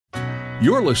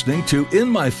You're listening to In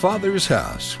My Father's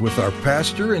House with our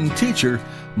pastor and teacher,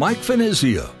 Mike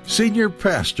Finizio, Senior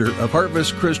Pastor of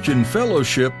Harvest Christian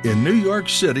Fellowship in New York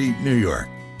City, New York.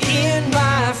 In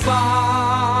my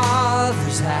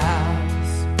Father's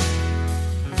house,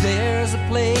 there's a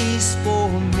place for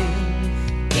me.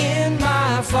 In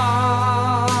my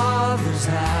Father's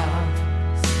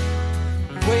house,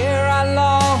 where I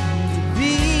long to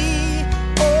be.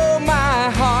 Oh,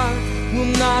 my heart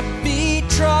will not be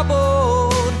troubled.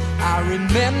 I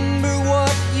remember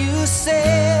what you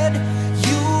said.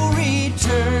 You'll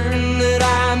return that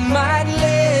I might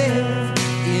live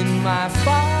in my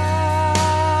Father's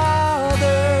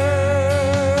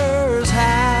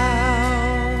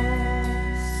house.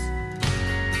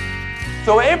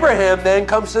 So Abraham then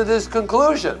comes to this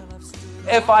conclusion.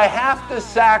 If I have to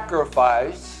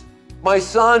sacrifice my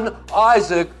son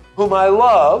Isaac, whom I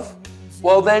love,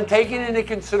 well, then taking into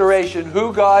consideration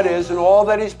who God is and all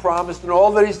that he's promised and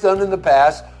all that he's done in the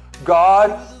past,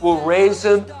 God will raise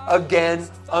him again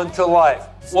unto life.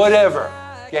 Whatever.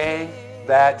 Gang,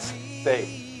 that's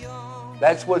faith.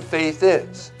 That's what faith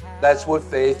is. That's what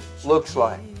faith looks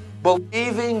like.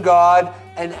 Believing God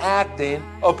and acting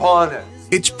upon it.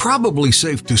 It's probably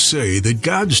safe to say that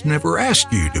God's never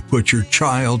asked you to put your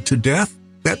child to death.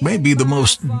 That may be the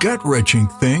most gut-wrenching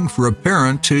thing for a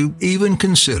parent to even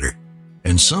consider.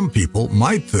 And some people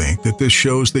might think that this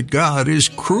shows that God is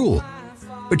cruel.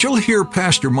 But you'll hear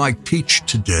Pastor Mike teach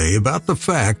today about the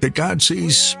fact that God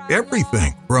sees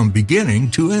everything from beginning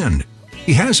to end.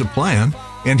 He has a plan,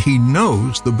 and he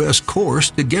knows the best course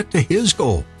to get to his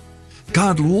goal.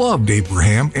 God loved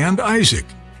Abraham and Isaac,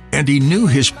 and he knew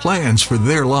his plans for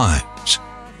their lives,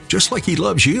 just like he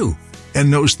loves you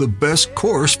and knows the best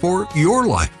course for your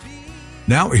life.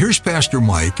 Now, here's Pastor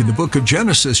Mike in the book of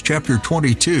Genesis, chapter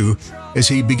 22, as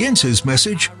he begins his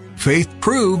message, Faith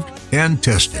Proved and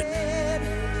Tested.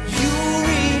 You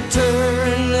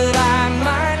return that I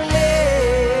might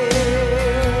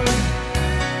live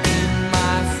in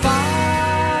my Father's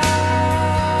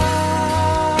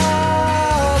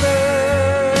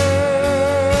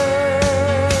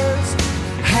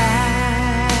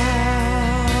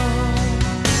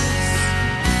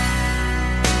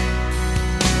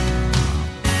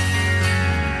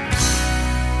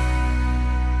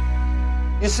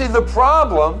You see, the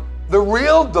problem, the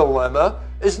real dilemma,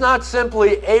 is not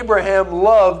simply Abraham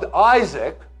loved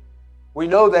Isaac. We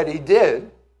know that he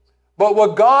did. But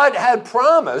what God had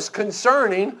promised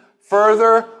concerning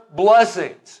further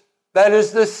blessings. That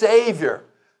is the Savior,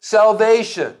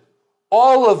 salvation,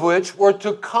 all of which were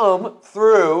to come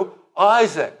through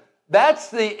Isaac. That's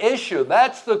the issue.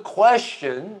 That's the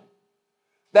question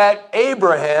that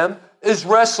Abraham is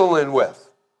wrestling with.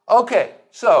 Okay,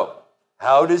 so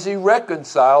how does he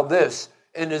reconcile this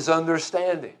in his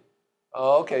understanding?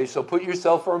 Okay, so put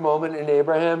yourself for a moment in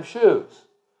Abraham's shoes.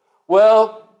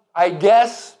 Well, I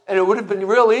guess, and it would have been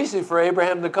real easy for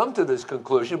Abraham to come to this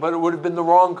conclusion, but it would have been the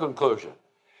wrong conclusion.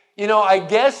 You know, I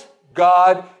guess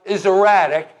God is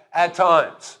erratic at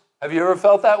times. Have you ever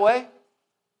felt that way?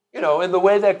 You know, in the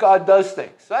way that God does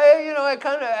things.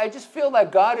 I just feel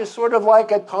that God is sort of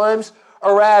like at times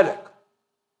erratic.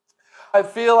 I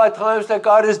feel at times that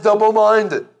God is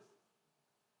double-minded.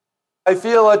 I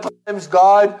feel at times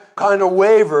God kind of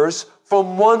wavers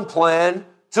from one plan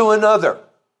to another.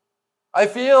 I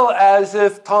feel as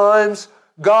if times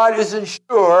God isn't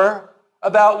sure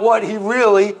about what he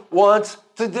really wants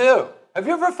to do. Have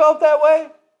you ever felt that way?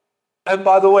 And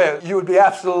by the way, you would be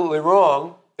absolutely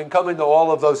wrong in coming to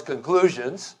all of those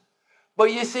conclusions.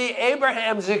 But you see,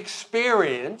 Abraham's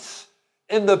experience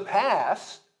in the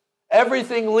past,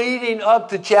 everything leading up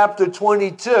to chapter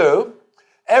 22,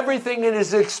 everything in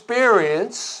his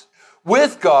experience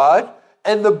with God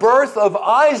and the birth of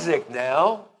Isaac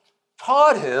now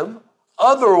taught him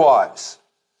otherwise.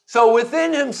 So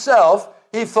within himself,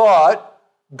 he thought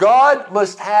God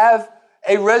must have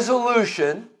a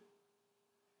resolution,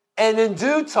 and in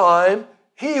due time,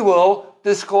 he will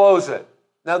disclose it.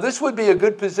 Now, this would be a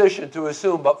good position to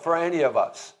assume, but for any of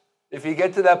us. If you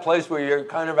get to that place where you're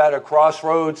kind of at a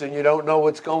crossroads and you don't know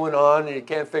what's going on and you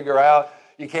can't figure out,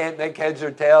 you can't make heads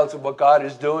or tails of what God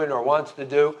is doing or wants to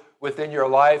do within your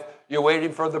life, you're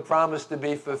waiting for the promise to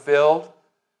be fulfilled,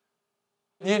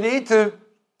 you need to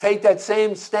take that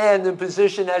same stand and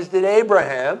position as did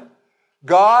Abraham.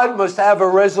 God must have a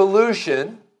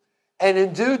resolution, and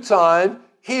in due time,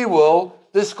 he will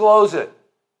disclose it.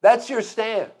 That's your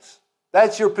stance.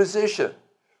 That's your position,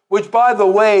 which, by the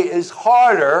way, is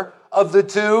harder of the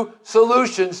two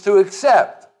solutions to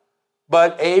accept.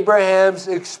 But Abraham's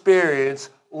experience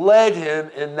led him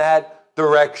in that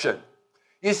direction.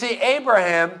 You see,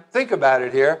 Abraham, think about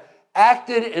it here,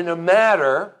 acted in a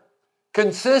manner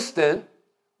consistent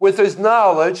with his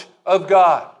knowledge of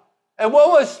God. And what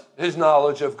was his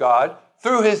knowledge of God?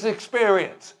 Through his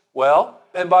experience. Well,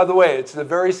 and by the way, it's the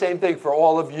very same thing for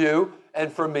all of you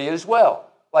and for me as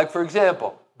well. Like, for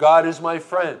example, God is my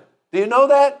friend. Do you know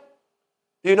that?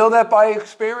 Do you know that by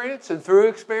experience and through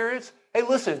experience? Hey,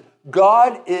 listen,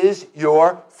 God is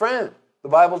your friend. The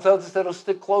Bible tells us that he'll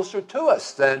stick closer to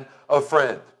us than a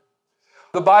friend.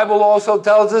 The Bible also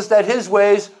tells us that his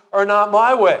ways are not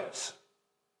my ways.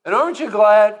 And aren't you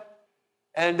glad?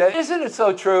 And isn't it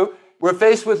so true? We're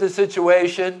faced with a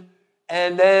situation,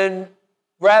 and then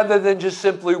rather than just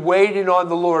simply waiting on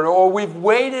the Lord, or we've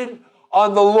waited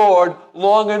on the Lord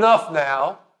long enough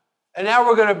now, and now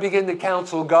we're going to begin to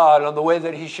counsel God on the way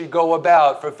that he should go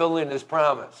about fulfilling his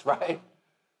promise, right?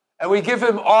 And we give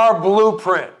him our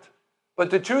blueprint. But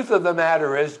the truth of the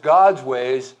matter is God's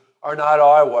ways are not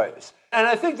our ways. And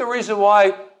I think the reason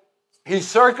why he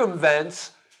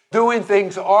circumvents doing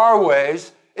things our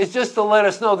ways is just to let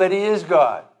us know that he is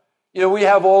God. You know, we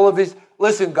have all of these,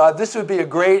 listen, God, this would be a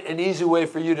great and easy way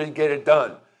for you to get it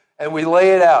done. And we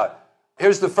lay it out.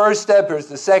 Here's the first step, here's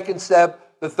the second step,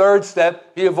 the third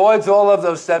step. He avoids all of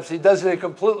those steps. He does it in a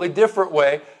completely different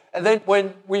way. And then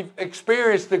when we've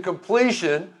experienced the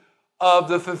completion of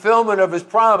the fulfillment of his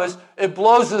promise, it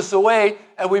blows us away,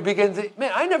 and we begin to,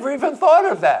 man, I never even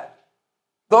thought of that.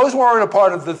 Those weren't a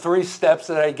part of the 3 steps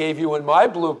that I gave you in my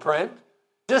blueprint,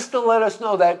 just to let us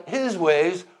know that his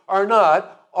ways are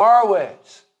not our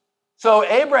ways. So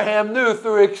Abraham knew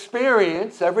through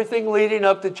experience, everything leading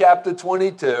up to chapter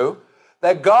 22,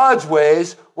 that God's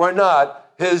ways were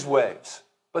not his ways.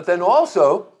 But then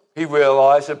also, he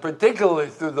realized, and particularly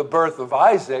through the birth of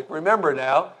Isaac, remember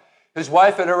now, his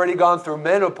wife had already gone through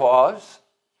menopause.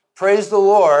 Praise the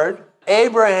Lord.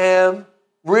 Abraham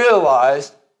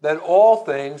realized that all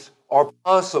things are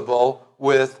possible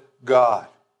with God.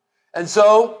 And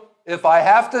so, if I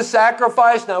have to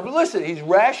sacrifice now, but listen, he's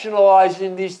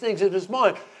rationalizing these things in his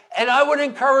mind. And I would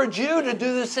encourage you to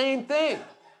do the same thing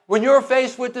when you're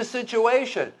faced with the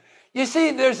situation. You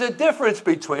see, there's a difference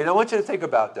between, I want you to think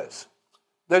about this.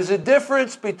 There's a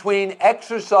difference between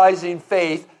exercising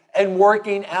faith and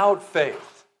working out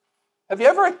faith. Have you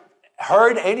ever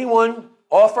heard anyone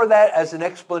offer that as an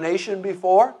explanation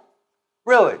before?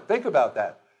 Really, think about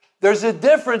that. There's a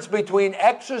difference between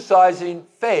exercising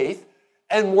faith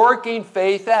and working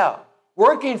faith out.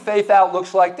 Working faith out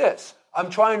looks like this. I'm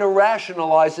trying to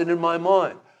rationalize it in my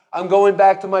mind. I'm going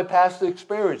back to my past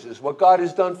experiences, what God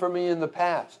has done for me in the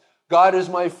past. God is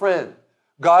my friend.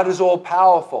 God is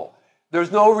all-powerful.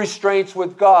 There's no restraints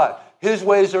with God. His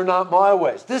ways are not my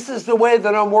ways. This is the way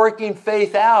that I'm working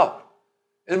faith out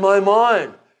in my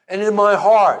mind and in my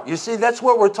heart. You see, that's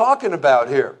what we're talking about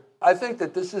here. I think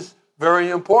that this is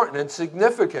very important and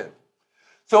significant.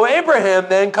 So Abraham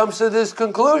then comes to this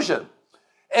conclusion.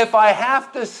 If I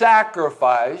have to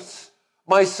sacrifice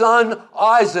my son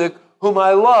Isaac, whom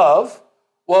I love,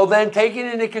 well then taking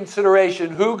into consideration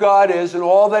who God is and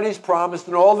all that he's promised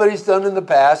and all that he's done in the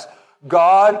past,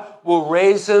 God will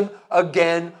raise him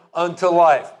again unto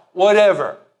life.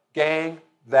 Whatever. Gang,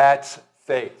 that's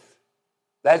faith.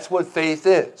 That's what faith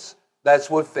is. That's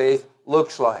what faith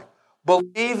looks like.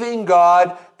 Believing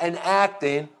God and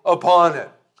acting upon it.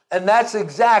 And that's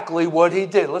exactly what he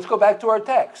did. Let's go back to our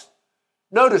text.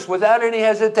 Notice, without any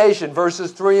hesitation,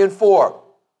 verses 3 and 4.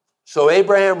 So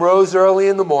Abraham rose early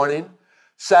in the morning,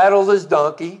 saddled his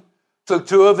donkey, took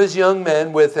 2 of his young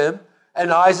men with him,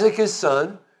 and Isaac his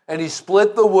son, and he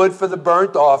split the wood for the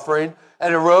burnt offering,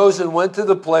 and arose and went to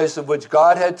the place of which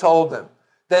God had told him.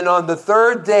 Then on the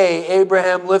 3rd day,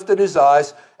 Abraham lifted his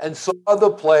eyes and saw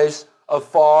the place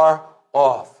afar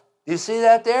off. Do you see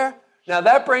that there? Now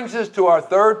that brings us to our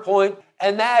 3rd point,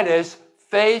 and that is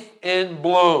faith in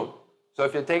bloom. So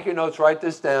if you're taking notes, write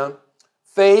this down.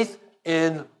 Faith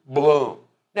in bloom.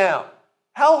 Now,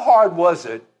 how hard was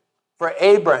it for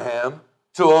Abraham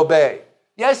to obey?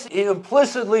 Yes, he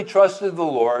implicitly trusted the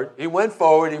Lord. He went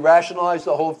forward, he rationalized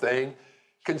the whole thing,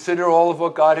 considered all of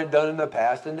what God had done in the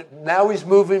past, and now he's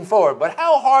moving forward. But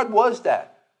how hard was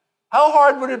that? How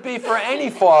hard would it be for any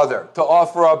father to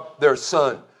offer up their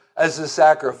son as a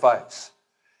sacrifice?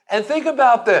 And think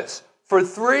about this. For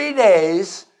 3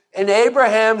 days, in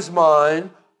Abraham's mind,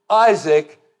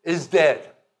 Isaac is dead.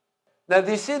 Now,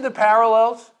 do you see the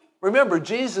parallels? Remember,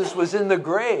 Jesus was in the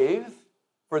grave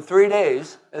for 3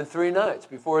 days and 3 nights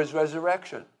before his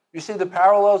resurrection. You see the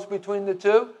parallels between the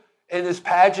two in this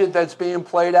pageant that's being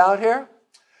played out here?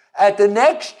 At the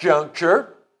next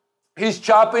juncture, he's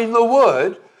chopping the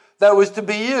wood that was to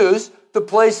be used to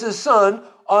place his son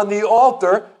on the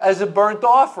altar as a burnt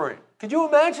offering. Could you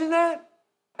imagine that?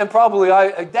 And probably,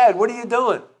 Dad, what are you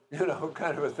doing? You know,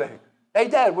 kind of a thing. Hey,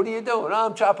 Dad, what are you doing? Oh,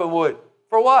 I'm chopping wood.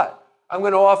 For what? I'm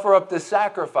going to offer up this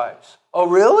sacrifice. Oh,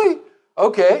 really?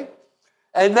 Okay.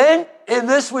 And then in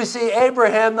this we see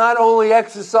Abraham not only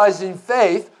exercising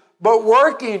faith, but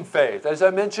working faith, as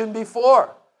I mentioned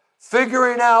before.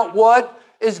 Figuring out what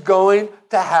is going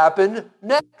to happen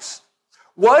next.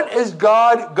 What is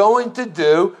God going to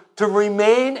do to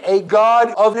remain a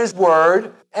God of his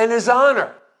word and his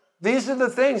honor? These are the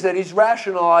things that he's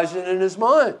rationalizing in his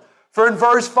mind. For in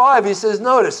verse 5, he says,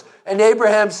 notice, and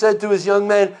Abraham said to his young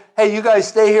men, hey, you guys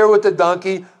stay here with the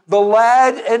donkey. The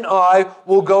lad and I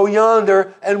will go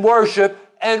yonder and worship,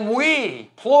 and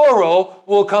we, plural,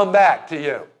 will come back to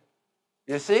you.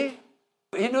 You see?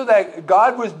 He knew that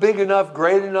God was big enough,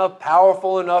 great enough,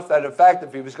 powerful enough that, in fact,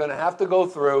 if he was going to have to go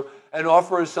through and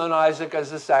offer his son Isaac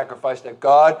as a sacrifice, that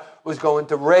God was going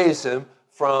to raise him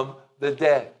from the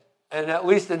dead. And at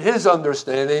least in his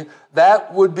understanding,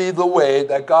 that would be the way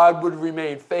that God would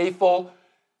remain faithful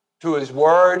to his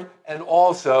word and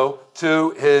also to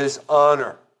his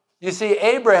honor. You see,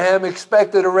 Abraham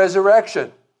expected a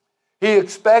resurrection. He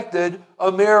expected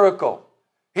a miracle.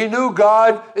 He knew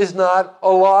God is not a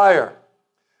liar,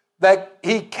 that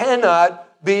he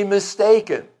cannot be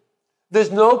mistaken.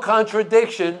 There's no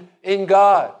contradiction in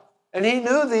God. And he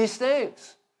knew these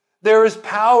things. There is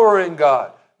power in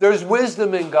God. There's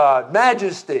wisdom in God,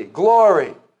 majesty,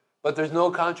 glory, but there's no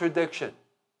contradiction.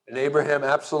 And Abraham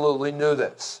absolutely knew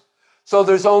this. So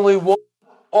there's only one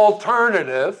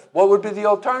alternative. What would be the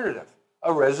alternative?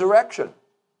 A resurrection.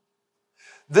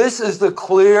 This is the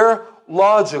clear,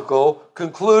 logical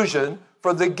conclusion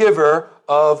for the giver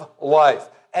of life.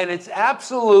 And it's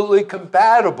absolutely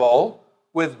compatible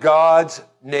with God's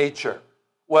nature.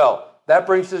 Well, that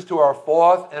brings us to our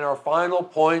fourth and our final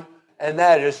point, and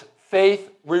that is faith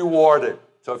rewarded.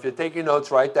 So if you're taking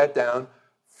notes, write that down.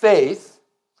 Faith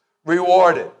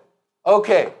rewarded.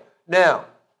 Okay, now,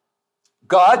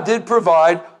 God did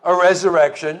provide a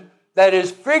resurrection that is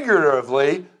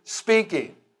figuratively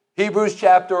speaking. Hebrews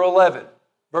chapter 11,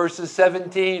 verses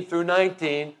 17 through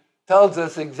 19 tells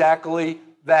us exactly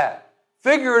that.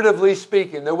 Figuratively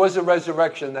speaking, there was a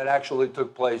resurrection that actually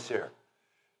took place here.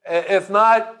 If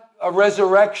not a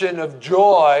resurrection of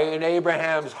joy in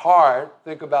Abraham's heart,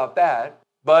 think about that.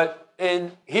 But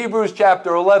in Hebrews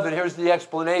chapter 11, here's the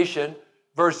explanation,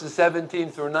 verses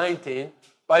 17 through 19.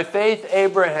 By faith,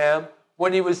 Abraham,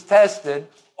 when he was tested,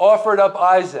 offered up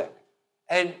Isaac.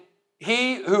 And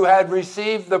he who had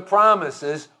received the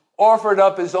promises offered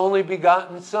up his only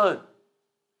begotten son,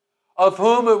 of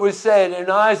whom it was said,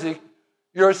 in Isaac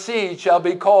your seed shall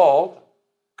be called,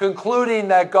 concluding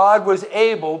that God was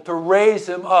able to raise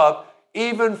him up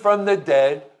even from the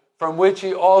dead, from which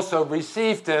he also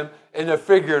received him in a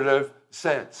figurative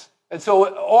sense. And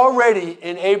so already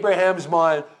in Abraham's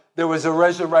mind, there was a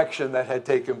resurrection that had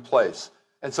taken place.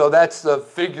 And so that's the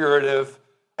figurative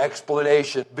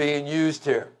explanation being used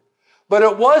here. But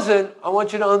it wasn't, I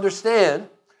want you to understand,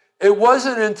 it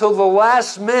wasn't until the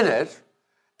last minute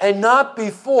and not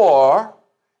before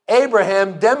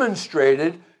Abraham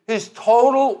demonstrated his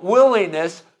total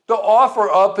willingness to offer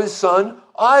up his son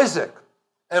Isaac.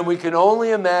 And we can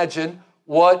only imagine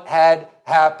what had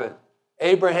happened.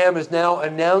 Abraham is now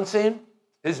announcing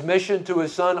his mission to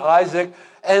his son Isaac.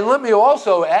 And let me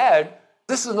also add,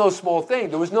 this is no small thing.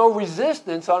 There was no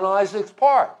resistance on Isaac's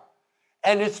part.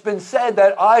 And it's been said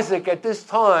that Isaac at this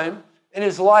time in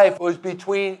his life was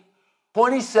between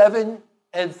 27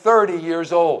 and 30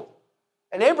 years old.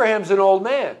 And Abraham's an old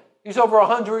man. He's over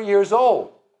 100 years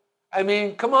old. I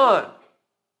mean, come on.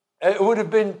 It would have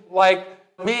been like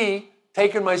me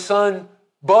taking my son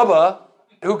Bubba,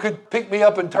 who could pick me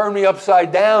up and turn me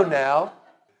upside down now.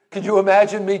 Could you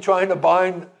imagine me trying to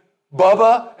bind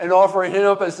Bubba and offering him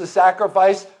up as a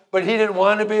sacrifice, but he didn't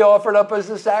want to be offered up as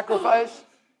a sacrifice?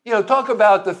 You know, talk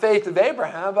about the faith of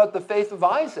Abraham, about the faith of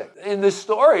Isaac. In this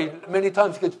story, many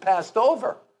times gets passed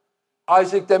over.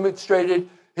 Isaac demonstrated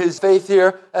his faith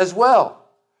here as well.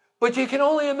 But you can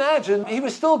only imagine, he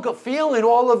was still feeling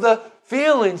all of the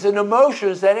feelings and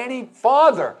emotions that any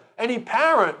father, any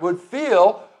parent would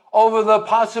feel over the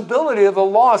possibility of the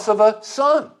loss of a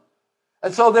son.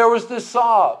 And so there was the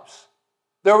sobs.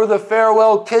 There were the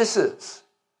farewell kisses.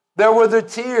 There were the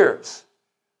tears.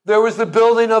 There was the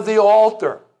building of the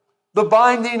altar, the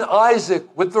binding Isaac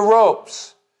with the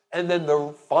ropes, and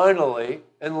then finally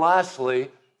and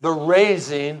lastly, the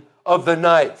raising of the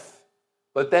knife.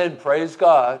 But then, praise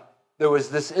God, there was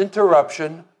this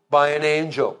interruption by an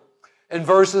angel. In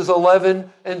verses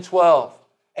 11 and 12,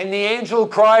 and the angel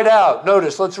cried out.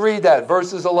 Notice, let's read that,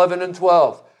 verses 11 and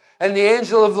 12. And the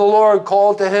angel of the Lord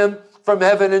called to him from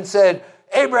heaven and said,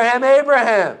 Abraham,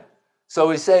 Abraham. So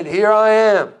he said, here I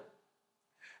am.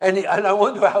 And I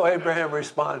wonder how Abraham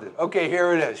responded. Okay,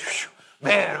 here it is.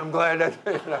 Man, I'm glad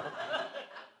that,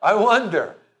 I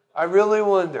wonder. I really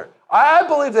wonder. I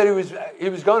believe that he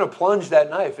was going to plunge that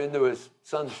knife into his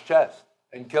son's chest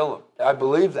and kill him. I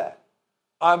believe that.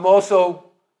 I'm also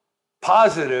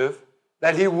positive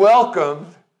that he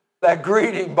welcomed that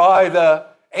greeting by the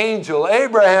angel,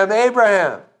 Abraham,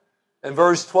 Abraham. In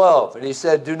verse 12, and he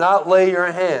said, do not lay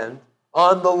your hand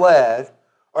on the lad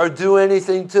or do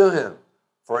anything to him.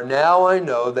 For now I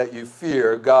know that you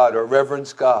fear God or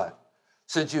reverence God,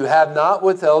 since you have not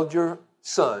withheld your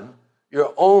son,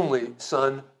 your only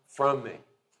son, from me.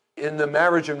 In the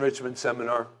marriage enrichment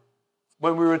seminar,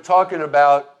 when we were talking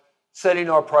about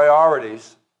setting our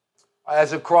priorities,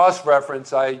 as a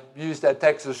cross-reference, I used that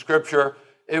text of scripture.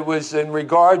 It was in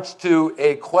regards to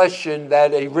a question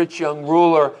that a rich young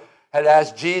ruler had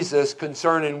asked Jesus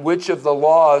concerning which of the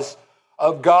laws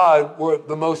of God were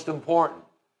the most important.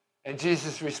 And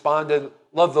Jesus responded,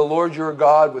 love the Lord your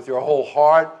God with your whole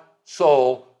heart,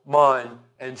 soul, mind,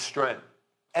 and strength.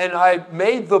 And I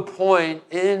made the point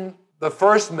in the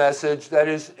first message, that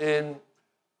is in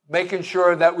making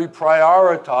sure that we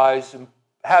prioritize and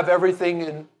have everything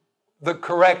in the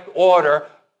correct order,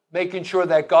 making sure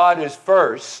that God is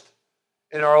first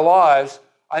in our lives.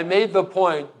 I made the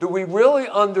point, do we really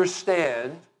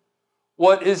understand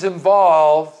what is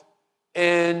involved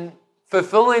in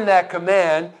fulfilling that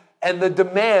command and the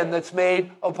demand that's made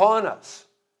upon us?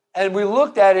 And we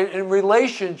looked at it in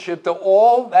relationship to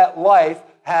all that life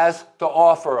has to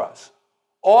offer us.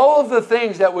 All of the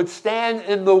things that would stand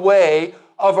in the way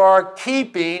of our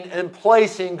keeping and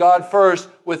placing God first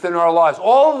within our lives.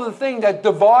 All of the things that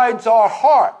divides our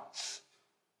hearts,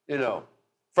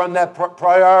 from that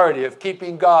priority of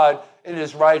keeping God in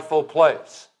his rightful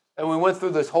place. And we went through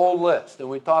this whole list and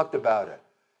we talked about it.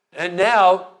 And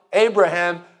now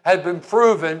Abraham had been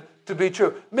proven to be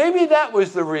true. Maybe that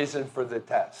was the reason for the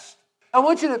test. I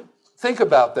want you to think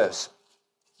about this.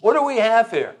 What do we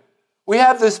have here? We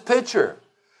have this picture.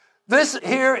 This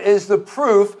here is the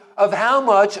proof of how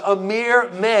much a mere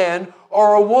man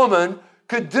or a woman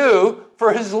could do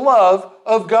for his love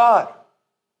of God.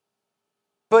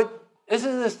 But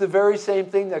isn't this the very same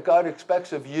thing that God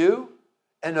expects of you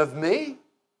and of me?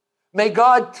 May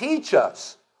God teach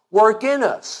us, work in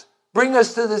us, bring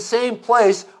us to the same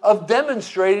place of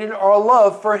demonstrating our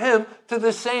love for him to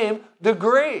the same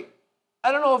degree.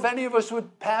 I don't know if any of us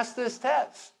would pass this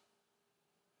test.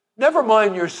 Never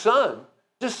mind your son,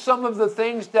 just some of the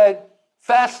things that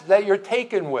you're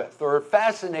taken with or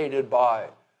fascinated by,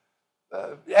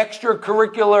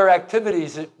 extracurricular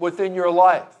activities within your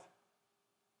life.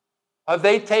 Have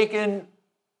they taken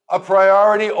a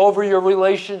priority over your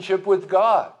relationship with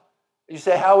God? You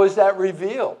say, how is that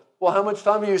revealed? Well, how much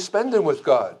time are you spending with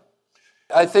God?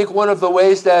 I think one of the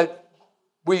ways that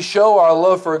we show our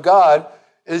love for God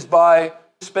is by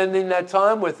spending that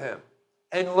time with him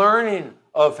and learning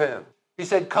of him. He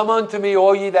said, come unto me,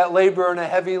 all ye that labor and are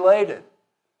heavy laden,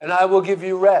 and I will give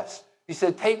you rest. He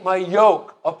said, take my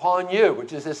yoke upon you,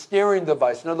 which is a steering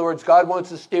device. In other words, God wants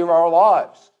to steer our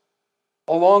lives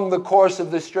along the course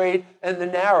of the straight and the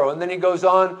narrow. And then he goes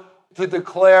on to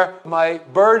declare, my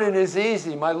burden is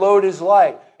easy, my load is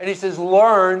light. And he says,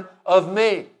 learn of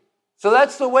me. So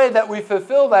that's the way that we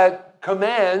fulfill that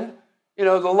command, the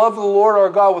love of the Lord our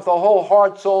God with the whole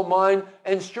heart, soul, mind,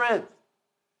 and strength.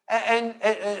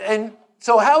 And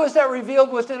so how is that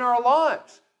revealed within our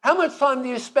lives? How much time do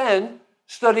you spend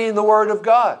studying the Word of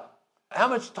God? How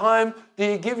much time do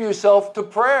you give yourself to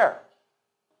prayer?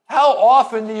 How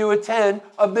often do you attend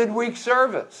a midweek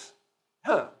service?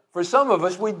 For some of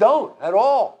us, we don't at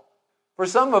all. For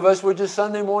some of us, we're just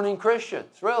Sunday morning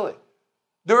Christians, really.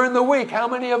 During the week, how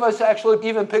many of us actually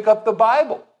even pick up the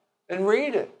Bible and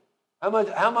read it?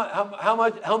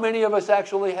 How many of us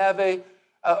actually have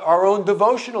our own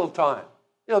devotional time?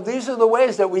 These are the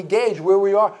ways that we gauge where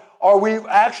we are. Are we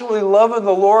actually loving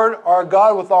the Lord our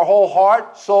God with our whole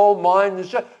heart, soul, mind, and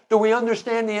strength? Do we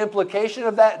understand the implication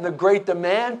of that and the great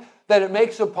demand that it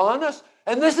makes upon us?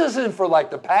 And this isn't for like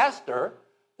the pastor.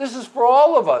 This is for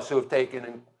all of us who have taken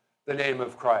in the name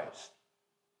of Christ,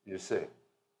 you see.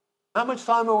 How much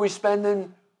time are we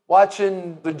spending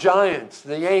watching the Giants,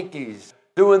 the Yankees,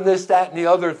 doing this, that, and the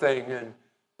other thing, and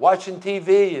watching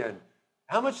TV? And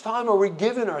how much time are we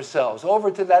giving ourselves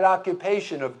over to that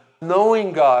occupation of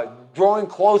knowing God, drawing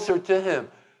closer to him,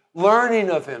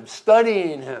 learning of him,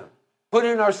 studying him,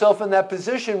 putting ourselves in that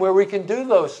position where we can do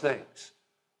those things?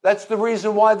 That's the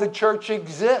reason why the church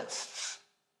exists.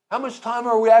 How much time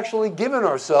are we actually giving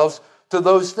ourselves to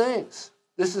those things?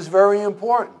 This is very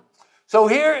important. So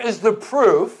here is the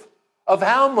proof of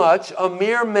how much a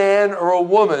mere man or a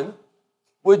woman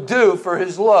would do for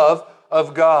his love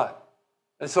of God.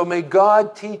 And so may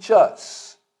God teach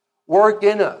us, work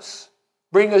in us,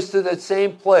 bring us to that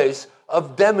same place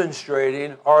of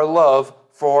demonstrating our love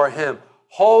for him,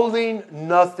 holding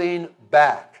nothing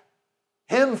back.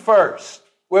 Him first,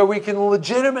 where we can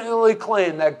legitimately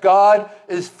claim that God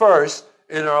is first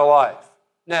in our life.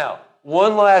 Now,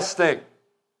 one last thing.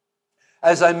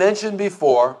 As I mentioned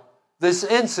before, this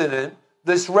incident,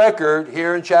 this record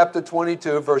here in chapter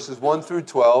 22, verses 1 through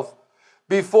 12,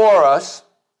 before us,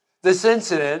 this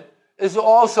incident is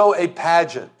also a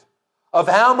pageant of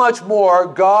how much more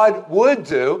God would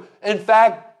do, in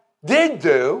fact, did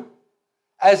do,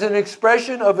 as an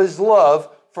expression of his love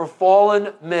for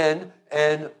fallen men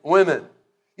and women.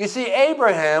 You see,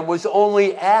 Abraham was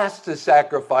only asked to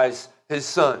sacrifice his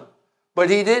son, but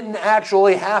he didn't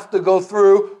actually have to go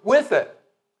through with it.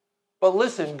 But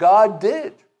listen, God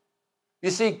did.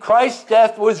 You see, Christ's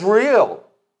death was real.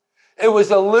 It was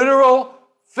a literal,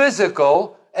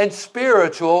 physical, and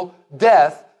spiritual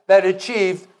death that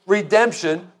achieved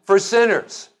redemption for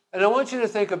sinners. And I want you to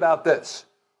think about this.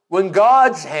 When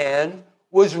God's hand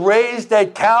was raised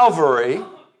at Calvary,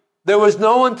 there was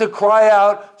no one to cry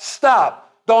out,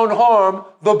 "Stop, don't harm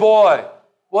the boy."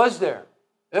 Was there?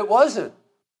 It wasn't.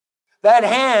 That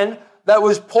hand that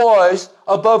was poised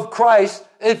above Christ,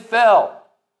 it fell.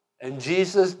 And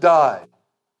Jesus died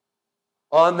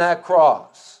on that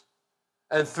cross.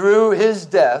 And through his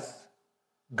death,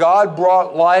 God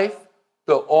brought life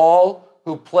to all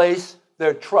who place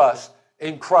their trust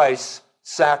in Christ's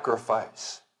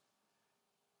sacrifice.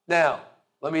 Now,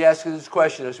 let me ask you this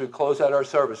question as we close out our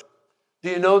service. Do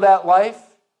you know that life?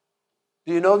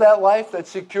 Do you know that life that's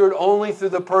secured only through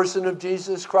the person of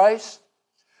Jesus Christ?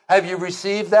 Have you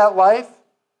received that life?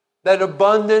 That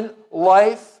abundant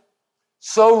life,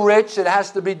 so rich it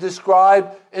has to be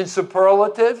described in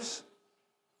superlatives?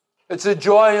 It's a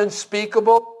joy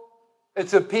unspeakable.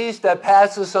 It's a peace that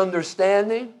passes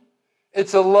understanding.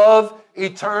 It's a love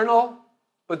eternal.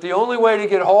 But the only way to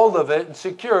get hold of it and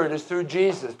secure it is through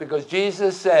Jesus, because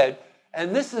Jesus said,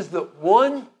 and this is the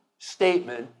one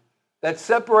statement that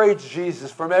separates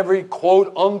Jesus from every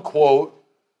quote unquote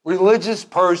religious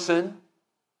person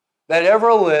that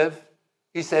ever lived.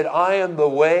 He said, "I am the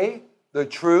way, the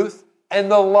truth, and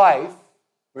the life."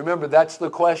 Remember, that's the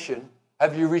question.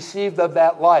 Have you received of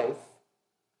that life?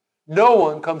 No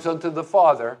one comes unto the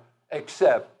Father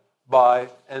except by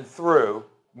and through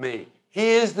me.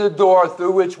 He is the door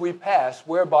through which we pass,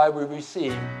 whereby we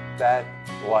receive that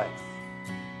life.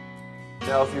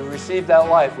 Now, if you receive that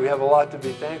life, we have a lot to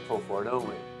be thankful for, don't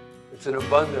we? It's an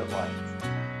abundant life.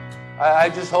 I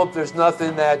just hope there's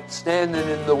nothing that's standing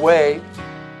in the way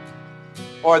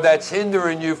or that's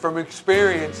hindering you from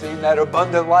experiencing that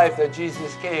abundant life that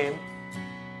Jesus came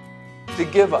to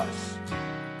give us.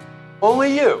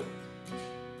 Only you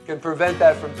can prevent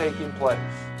that from taking place.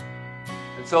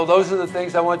 And so those are the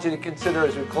things I want you to consider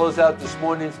as we close out this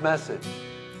morning's message.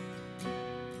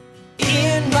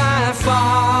 In my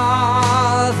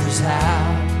Father's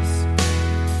house,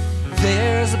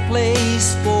 there's a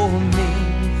place for me.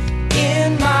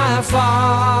 In my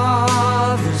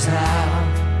Father's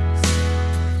house,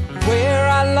 where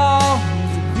I long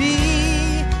to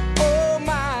be. Oh,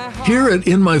 my heart. Here at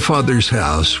In My Father's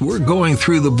House, we're going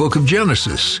through the book of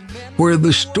Genesis, where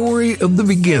the story of the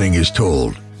beginning is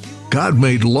told. God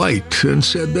made light and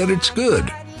said that it's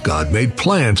good. God made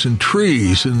plants and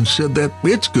trees and said that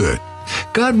it's good.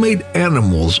 God made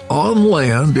animals on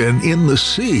land and in the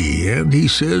sea, and he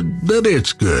said that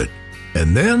it's good.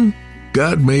 And then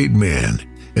God made man,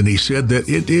 and he said that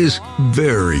it is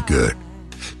very good.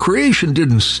 Creation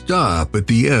didn't stop at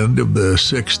the end of the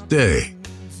sixth day.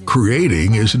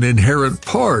 Creating is an inherent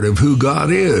part of who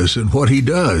God is and what he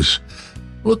does.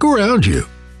 Look around you.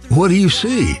 What do you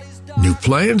see? New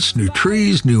plants, new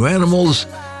trees, new animals,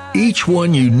 each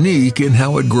one unique in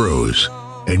how it grows.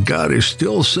 And God is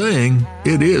still saying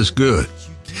it is good.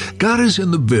 God is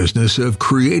in the business of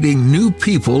creating new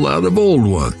people out of old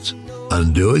ones,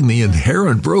 undoing the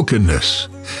inherent brokenness.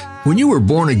 When you were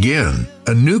born again,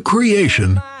 a new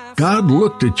creation, God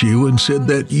looked at you and said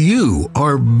that you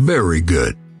are very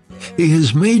good. He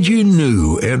has made you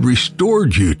new and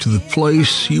restored you to the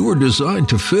place you were designed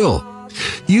to fill.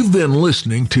 You've been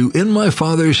listening to In My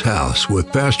Father's House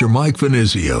with Pastor Mike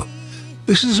Venizio.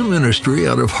 This is a ministry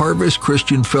out of Harvest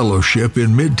Christian Fellowship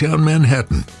in Midtown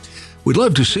Manhattan. We'd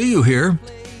love to see you here.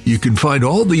 You can find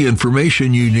all the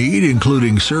information you need,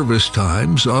 including service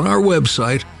times, on our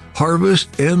website,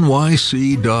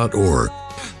 harvestnyc.org.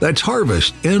 That's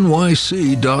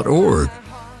harvestnyc.org.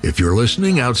 If you're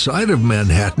listening outside of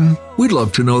Manhattan, we'd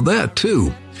love to know that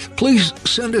too. Please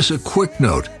send us a quick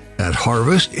note at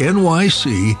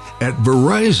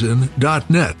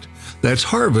harvestnyc@verizon.net. That's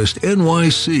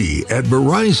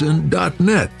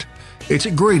harvestnyc@verizon.net. It's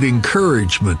a great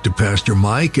encouragement to Pastor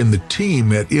Mike and the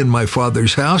team at In My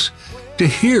Father's House to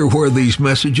hear where these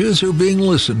messages are being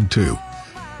listened to.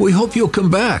 We hope you'll come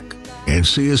back and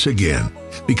see us again,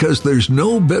 because there's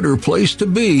no better place to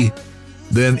be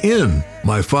than in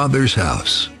my Father's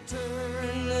house.